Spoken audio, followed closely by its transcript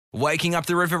Waking up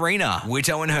the Riverina,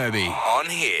 Witto and Herbie on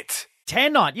Hit.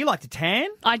 Tan night. You like to tan?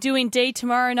 I do indeed.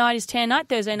 Tomorrow night is tan night.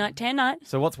 Thursday night, tan night.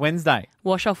 So what's Wednesday?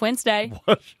 Wash off Wednesday.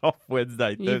 Wash off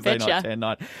Wednesday, You Thursday betcha. night, tan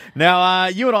night. Now,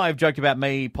 you and I have joked about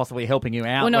me possibly helping you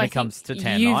out when it comes to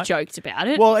tan you've night. joked about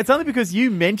it. Well, it's only because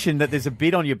you mentioned that there's a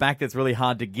bit on your back that's really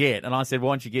hard to get. And I said,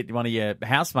 why don't you get one of your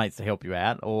housemates to help you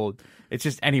out? Or it's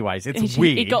just, anyways, it's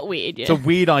weird. It got weird, yeah. It's a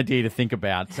weird idea to think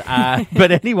about.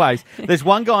 But anyways, there's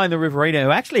one guy in the Riverina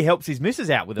who actually helps his missus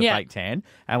out with a fake tan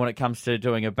when it comes to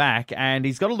doing her back. And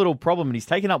he's got a little problem, and he's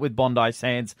taken up with Bondi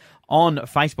Sands on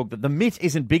Facebook that the mitt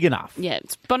isn't big enough. Yeah,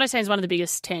 Bondi Sands is one of the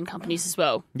biggest tan companies as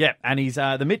well. Yeah, and he's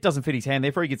the mitt doesn't fit his hand,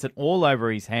 therefore he gets it all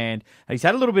over his hand. He's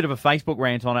had a little bit of a Facebook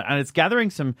rant on it, and it's gathering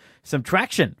some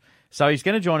traction. So he's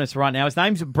going to join us right now. His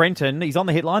name's Brenton. He's on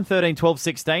the hit line, 13 12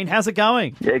 16. How's it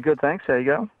going? Yeah, good, thanks. How you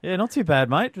going? Yeah, not too bad,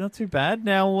 mate. Not too bad.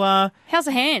 Now, How's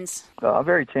the hands?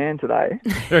 Very tan today.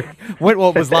 what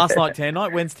was last night tan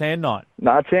night? When's tan night?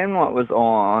 No, tan night was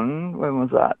on, when was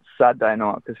that? Saturday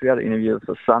night, because we had an interview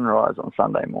for Sunrise on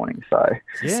Sunday morning, so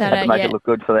had to make it look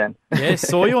good for them. Yeah,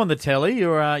 saw you on the telly.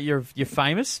 You're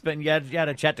famous, but you had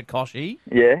a chat to Koshy.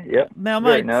 Yeah, yep. Now,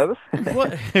 very mate, nervous.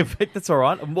 What? That's all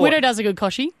right. Widow does a good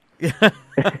Koshy.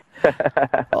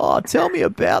 Oh, tell me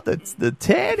about the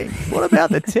tanning. What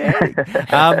about the tanning?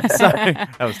 So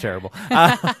that was terrible.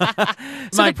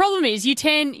 So the problem is you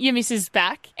tan your missus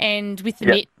back and with the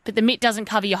mitt, but the mitt doesn't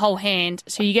cover your whole hand,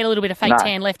 so you get a little bit of fake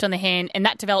tan left on the hand, and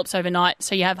that develops overnight.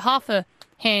 So you have half a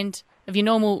hand of your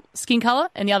normal skin colour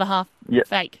and the other half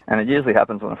fake. And it usually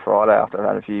happens on a Friday after I've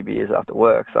had a few beers after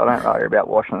work, so I don't worry about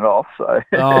washing it off. So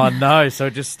Oh, no, so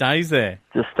it just stays there.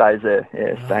 just stays there.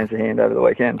 Yeah, stains the hand over the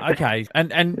weekend. Okay,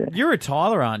 and you're a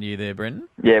tiler, aren't you there, Brenton?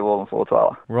 Yeah, wall and floor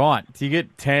tiler. Right. Do you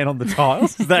get tan on the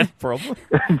tiles? Is that a problem?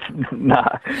 No,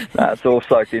 it's all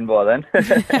soaked in by then.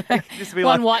 Just be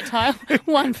One like, white tile,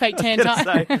 one fake tan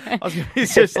tile.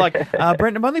 it's just like,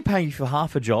 Brenton, I'm only paying you for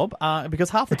half a job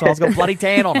because half the tiles got bloody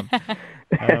tan on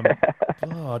them.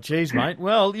 Oh, geez, mate.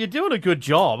 Well, you're doing a good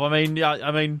job. I mean,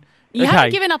 You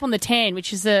haven't given up on the tan,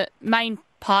 which is the main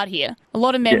part here. A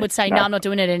lot of men would say, no, I'm not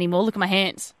doing it anymore. Look at my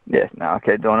hands. Yeah, no, I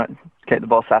keep doing it. Keep the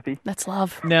boss happy. That's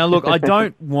love. Now, look, I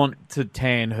don't want to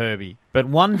tan Herbie, but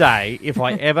one day, if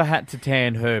I ever had to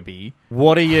tan Herbie,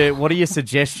 what are your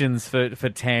suggestions for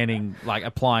tanning, like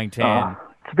applying tan?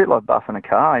 It's a bit like buffing a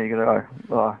car. You got to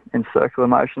go in circular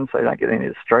motion so you don't get any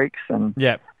of the streaks. And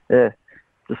Yeah.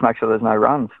 just make sure there's no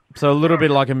runs. So a little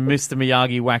bit like a Mr.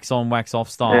 Miyagi wax on, wax off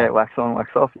style. Yeah, wax on, wax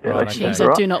off. Yeah, Right, that's okay. Jeez,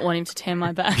 right. I do not want him to tan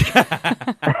my back.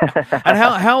 And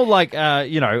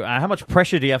how much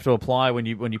pressure do you have to apply when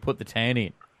you put the tan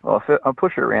in? Well, I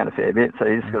push it around a fair bit, so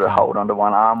you just got to hold onto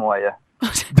one arm while you're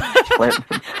doing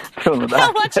the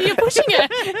How back. much are you pushing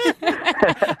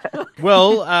it?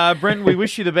 Well, Brent, we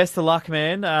wish you the best of luck,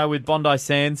 man, with Bondi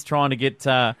Sands trying to get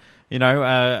a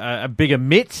bigger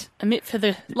mitt. A mitt for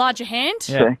the larger hand.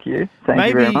 Yeah. Thank you. Thank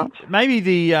you very much. Maybe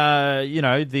the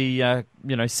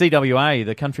CWA,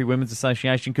 the Country Women's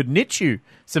Association, could knit you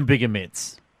some bigger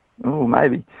mitts. Oh,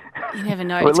 maybe. You never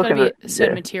know. We're It's got to looking be at a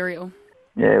certain yeah. material.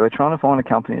 Yeah, we're trying to find a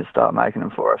company to start making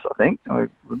them for us, I think. And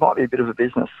we might be a bit of a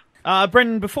business.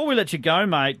 Brendan, before we let you go,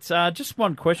 mate, just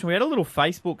one question. We had a little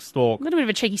Facebook stalk. A little bit of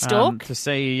a cheeky stalk. To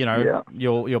see,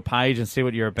 your page and see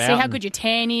what you're about. See how good your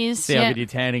tan is. See how good your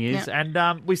tanning is. Yeah.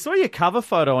 And we saw your cover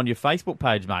photo on your Facebook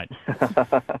page, mate.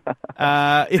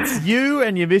 It's you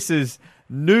and your missus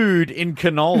nude in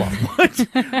canola.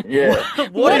 What? Yeah.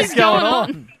 what is going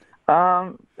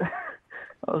on?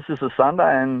 It was just a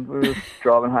Sunday, and we were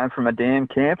driving home from a dam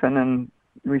camping, and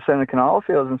we seen the canola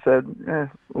fields and said,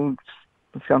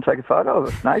 let's go and take a photo of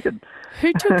us naked.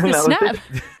 Who took the That was snap?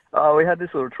 it. Oh, we had this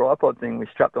little tripod thing we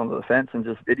strapped onto the fence and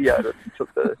just videoed it and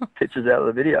took the pictures out of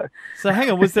the video. So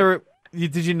hang on,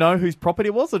 did you know whose property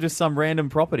it was or just some random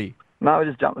property? No, we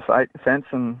just jumped the fence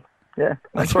and, yeah.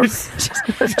 That's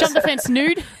Jump the fence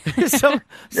nude.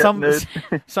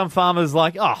 some farmers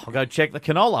like, I'll go check the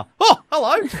canola. Oh,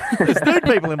 hello. There's nude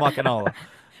people in my canola.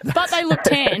 But they look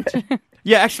tanned.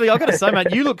 Yeah, actually, I've got to say,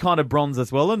 mate, you look kind of bronze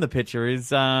as well in the picture.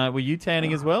 Were you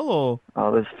tanning as well, or?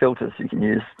 Oh, there's filters you can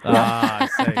use. I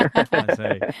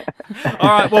see. All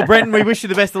right, well, Brenton, we wish you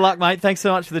the best of luck, mate. Thanks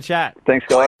so much for the chat. Thanks,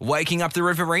 guys. Waking up the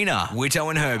Riverina, Witto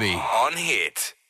and Herbie on Hit.